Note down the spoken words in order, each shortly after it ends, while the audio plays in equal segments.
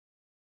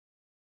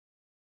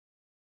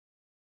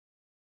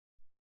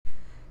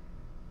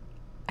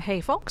Hey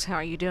folks, how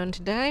are you doing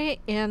today?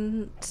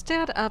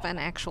 Instead of an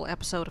actual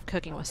episode of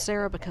Cooking with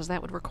Sarah, because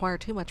that would require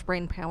too much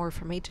brain power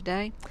for me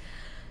today,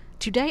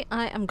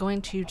 I am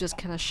going to just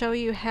kind of show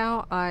you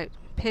how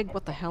Pig,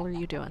 what the hell are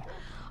you doing?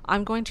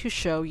 I'm going to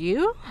show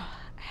you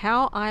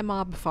how I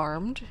mob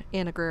farmed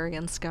in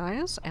Agrarian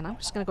Skies, and I'm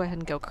just going to go ahead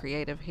and go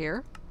creative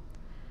here.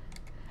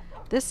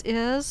 This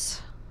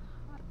is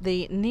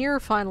the near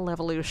final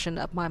evolution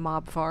of my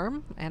mob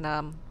farm, and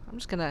I'm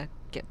just going to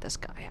get this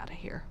guy out of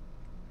here.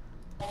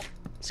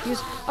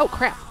 Excuse. Oh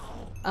crap.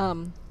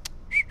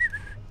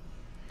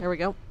 There we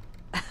go.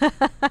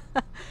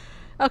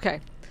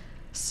 Okay.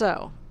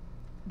 So,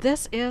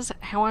 this is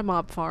how I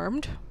mob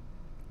farmed.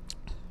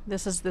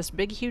 This is this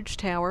big huge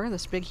tower,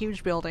 this big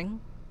huge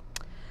building.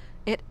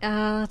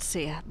 Let's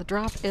see. The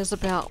drop is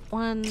about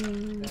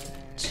 1,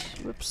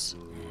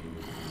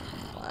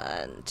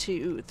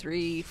 2,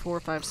 3, 4,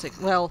 5,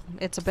 6. Well,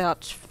 it's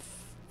about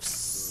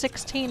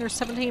 16 or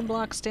 17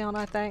 blocks down,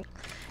 I think.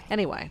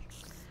 Anyway,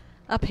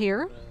 up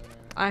here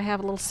I have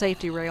a little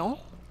safety rail.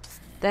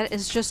 That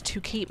is just to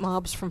keep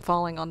mobs from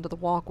falling onto the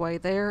walkway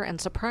there and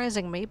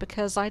surprising me,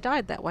 because I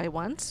died that way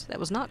once. That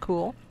was not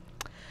cool.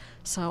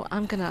 So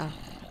I'm gonna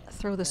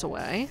throw this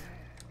away.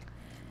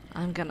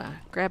 I'm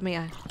gonna grab me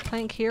a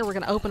plank here. We're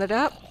gonna open it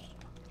up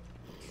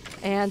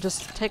and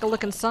just take a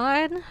look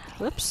inside.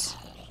 Whoops.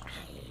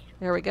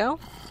 There we go.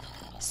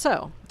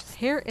 So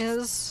here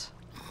is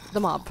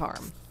the mob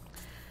farm.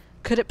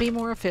 Could it be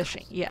more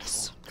efficient?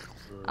 Yes.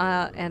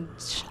 And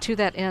to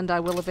that end, I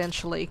will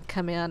eventually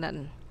come in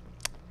and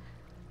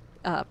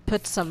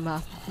put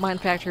some Mine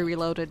Factory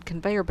Reloaded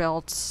conveyor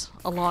belts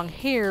along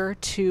here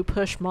to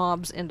push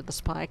mobs into the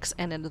spikes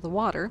and into the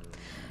water.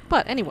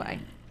 But anyway,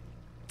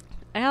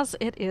 as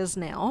it is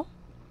now,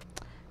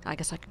 I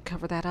guess I can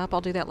cover that up. I'll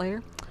do that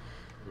later.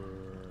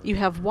 You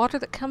have water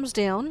that comes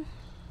down.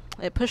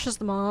 It pushes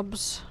the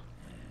mobs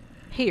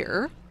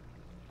here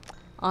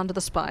onto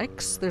the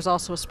spikes. There's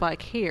also a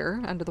spike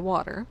here under the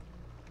water.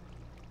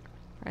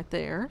 Right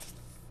there.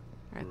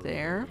 Right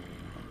there.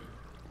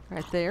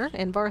 Right there.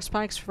 Invar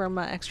spikes from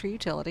extra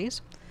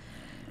utilities.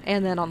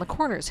 And then on the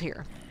corners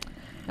here.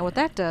 And what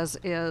that does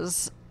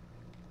is,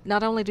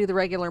 not only do the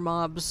regular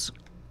mobs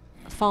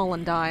fall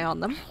and die on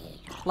them,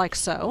 like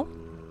so,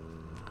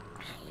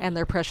 and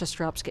their precious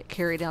drops get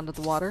carried down to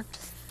the water,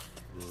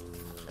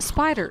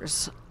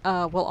 spiders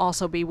will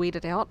also be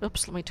weeded out.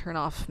 Oops, let me turn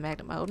off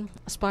magnet mode.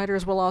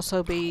 Spiders will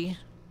also be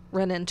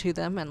run into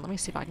them, and let me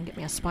see if I can get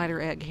me a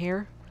spider egg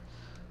here.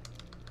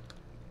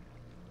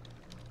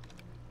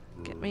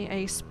 Get me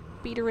a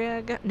spider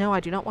egg. No, I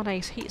do not want a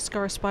heat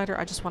scar spider.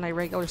 I just want a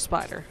regular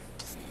spider.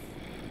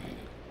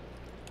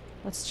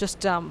 Let's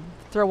just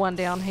throw one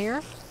down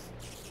here.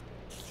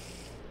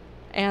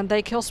 And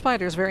they kill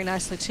spiders very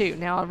nicely too.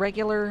 Now a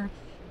regular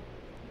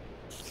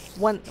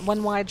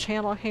one wide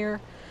channel here,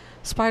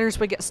 spiders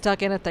would get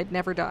stuck in it, they'd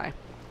never die.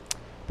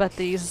 But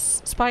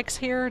these spikes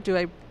here do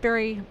a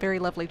very, very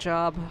lovely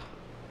job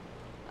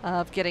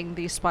of getting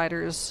these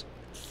spiders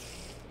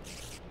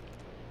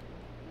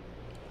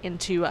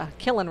into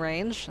killing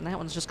range. And that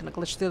one's just going to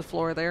glitch through the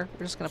floor there.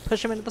 We're just going to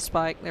push him into the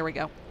spike. There we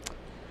go.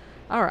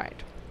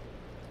 Alright.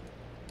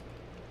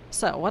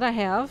 So what I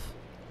have,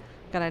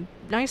 got a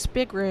nice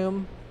big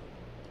room,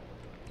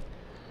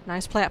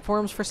 nice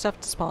platforms for stuff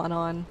to spawn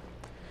on,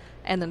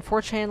 and then 4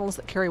 channels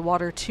that carry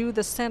water to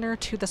the center,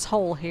 to this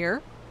hole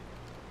here.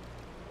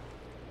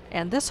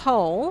 And this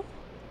hole...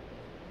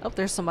 Oh,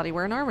 there's somebody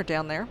wearing armor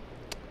down there.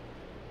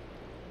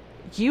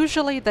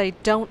 Usually they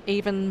don't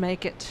even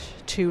make it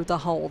to the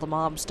hole. The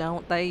mobs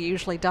don't. They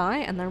usually die,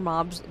 and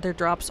their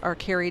drops are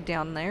carried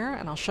down there,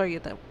 and I'll show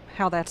you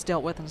how that's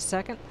dealt with in a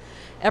second.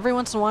 Every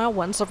once in a while,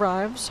 one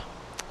survives.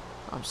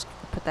 I'll just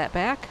put that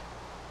back.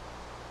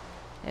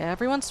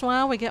 Every once in a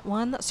while, we get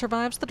one that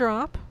survives the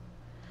drop.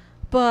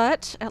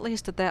 But, at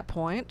least at that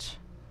point,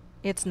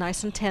 it's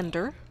nice and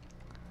tender.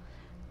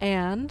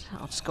 And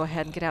I'll just go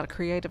ahead and get out of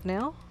creative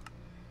now.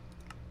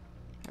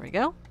 There we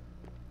go.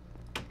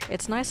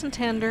 It's nice and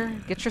tender.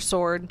 Get your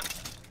sword.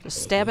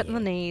 Just stab it in the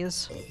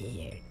knees.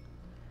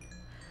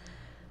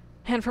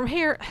 And from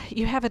here,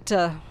 you have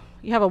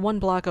you have a 1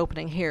 block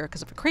opening here,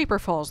 because if a creeper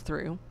falls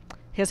through,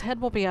 his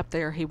head will be up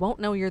there. He won't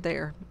know you're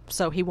there,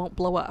 so he won't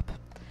blow up.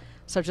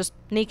 So just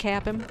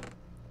kneecap him.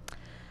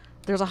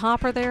 There's a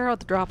hopper there.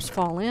 The drops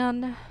fall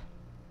in.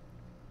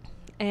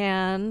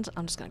 And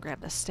I'm just going to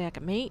grab this stack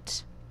of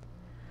meat.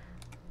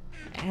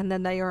 And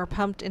then they are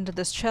pumped into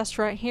this chest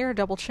right here,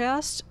 double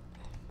chest.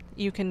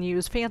 You can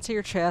use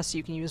fancier chests,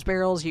 you can use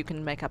barrels, you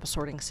can make up a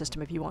sorting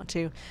system if you want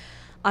to.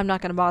 I'm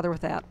not going to bother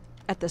with that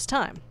at this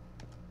time.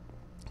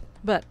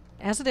 But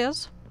as it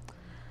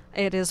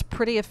is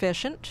pretty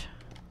efficient.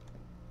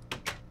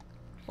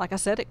 Like I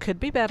said, it could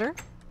be better.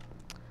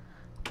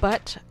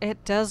 But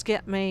it does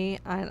get me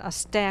a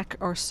stack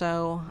or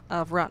so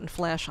of rotten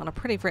flesh on a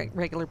pretty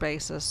regular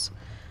basis.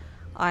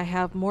 I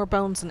have more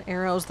bones and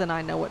arrows than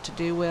I know what to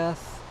do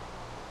with.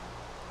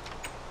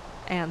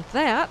 And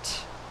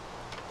that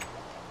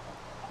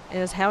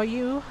is how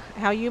you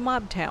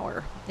mob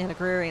tower in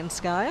Agrarian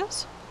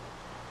Skies.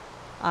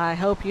 I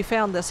hope you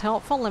found this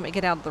helpful. Let me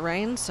get out of the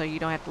rain so you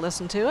don't have to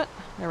listen to it.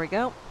 There we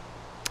go.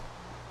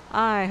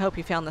 I hope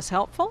you found this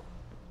helpful.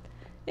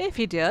 If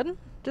you did,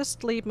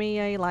 just leave me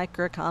a like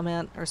or a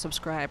comment or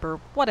subscribe or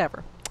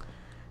whatever.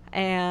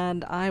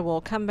 And I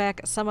will come back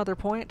at some other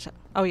point.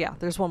 Oh yeah,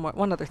 there's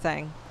one other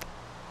thing.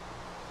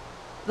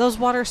 Those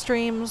water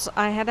streams,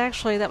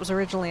 that was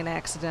originally an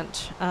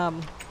accident.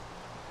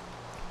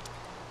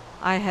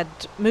 I had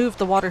moved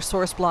the water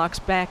source blocks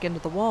back into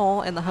the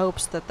wall in the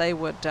hopes that they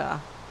would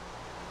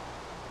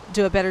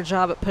do a better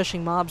job at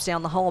pushing mobs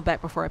down the hole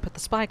back before I put the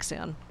spikes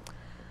in.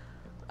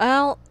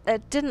 Well,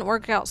 it didn't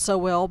work out so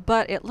well,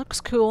 but it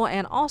looks cool,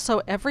 and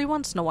also every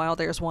once in a while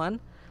there's one.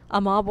 A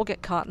mob will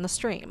get caught in the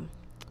stream.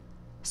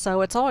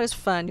 So it's always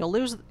fun.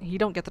 You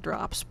don't get the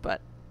drops,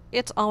 but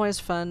it's always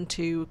fun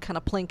to kind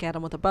of plink at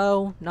them with a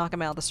bow, knock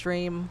them out of the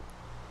stream,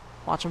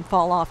 watch them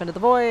fall off into the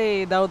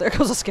void. Oh, there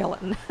goes a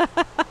skeleton.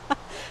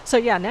 So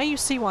yeah, now you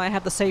see why I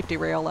have the safety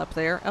rail up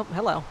there. Oh,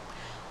 hello.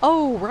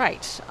 Oh,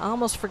 right. I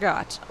almost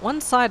forgot. One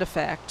side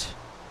effect.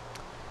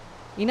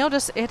 You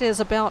notice it is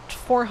about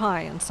 4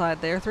 high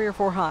inside there, 3 or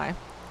 4 high.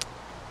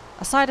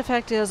 A side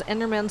effect is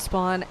Endermen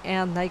spawn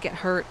and they get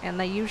hurt and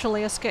they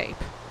usually escape.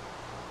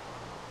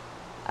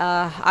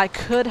 I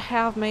could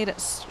have made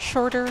it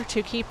shorter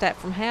to keep that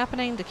from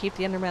happening, to keep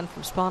the Endermen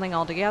from spawning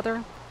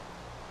altogether.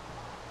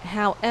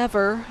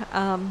 However,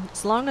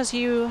 as long as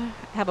you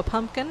have a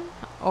pumpkin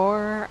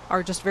or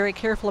are just very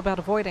careful about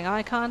avoiding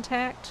eye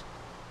contact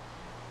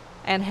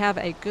and have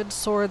a good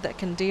sword that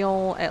can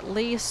deal at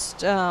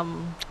least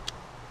 4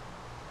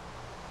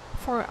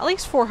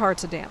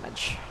 hearts of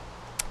damage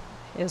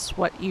is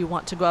what you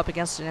want to go up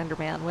against an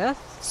Enderman with.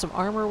 Some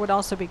armor would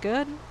also be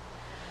good.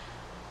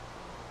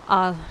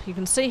 You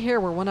can see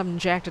here where one of them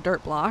jacked a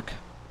dirt block.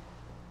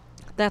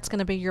 That's going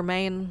to be your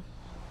main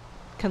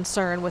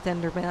concern with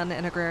Endermen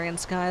in Agrarian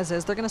Skies,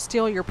 is they're going to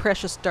steal your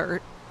precious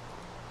dirt.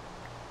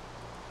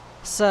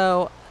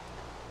 So,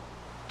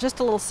 just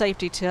a little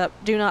safety tip,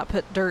 do not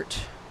put dirt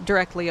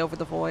directly over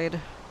the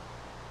void.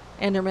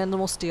 Endermen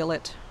will steal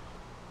it,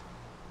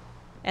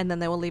 and then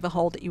they will leave a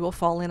hole that you will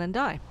fall in and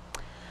die.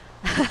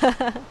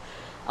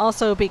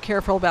 Also, be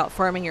careful about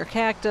farming your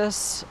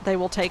cactus. They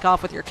will take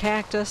off with your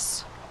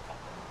cactus.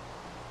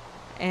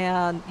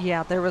 And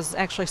yeah, there was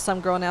actually some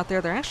growing out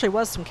there. There actually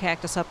was some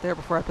cactus up there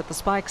before I put the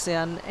spikes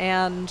in,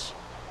 and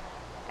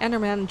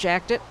Enderman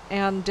jacked it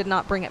and did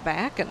not bring it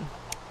back, and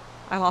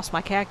I lost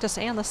my cactus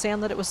and the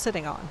sand that it was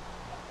sitting on.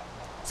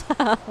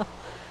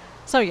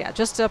 So yeah,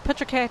 just put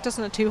your cactus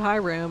in a 2 high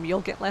room.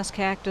 You'll get less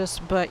cactus,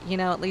 but you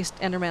know, at least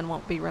Enderman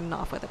won't be running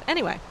off with it.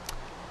 Anyway,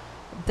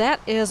 that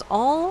is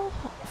all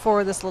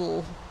for this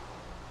little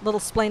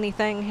splainy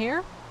thing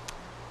here.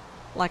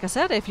 Like I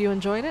said, if you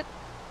enjoyed it,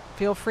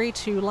 feel free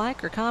to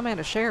like or comment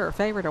or share or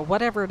favorite or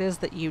whatever it is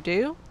that you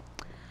do.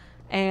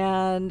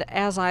 And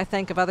as I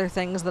think of other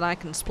things that I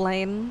can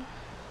explain,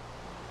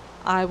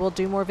 I will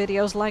do more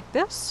videos like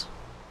this.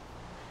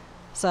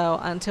 So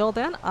until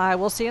then, I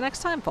will see you next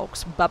time,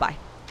 folks. Bye-bye.